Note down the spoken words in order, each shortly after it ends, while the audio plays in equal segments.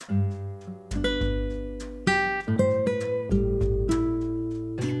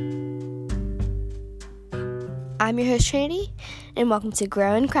I'm your host, Trinity, and welcome to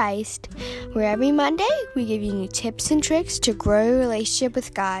Grow in Christ, where every Monday we give you new tips and tricks to grow your relationship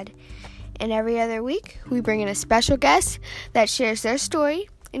with God. And every other week, we bring in a special guest that shares their story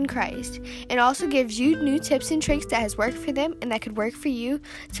in Christ and also gives you new tips and tricks that has worked for them and that could work for you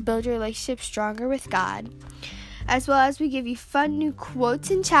to build your relationship stronger with God. As well as we give you fun new quotes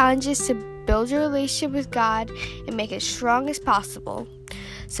and challenges to build your relationship with God and make it as strong as possible.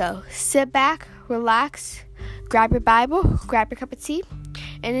 So sit back, relax, grab your Bible, grab your cup of tea,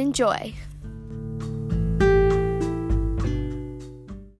 and enjoy.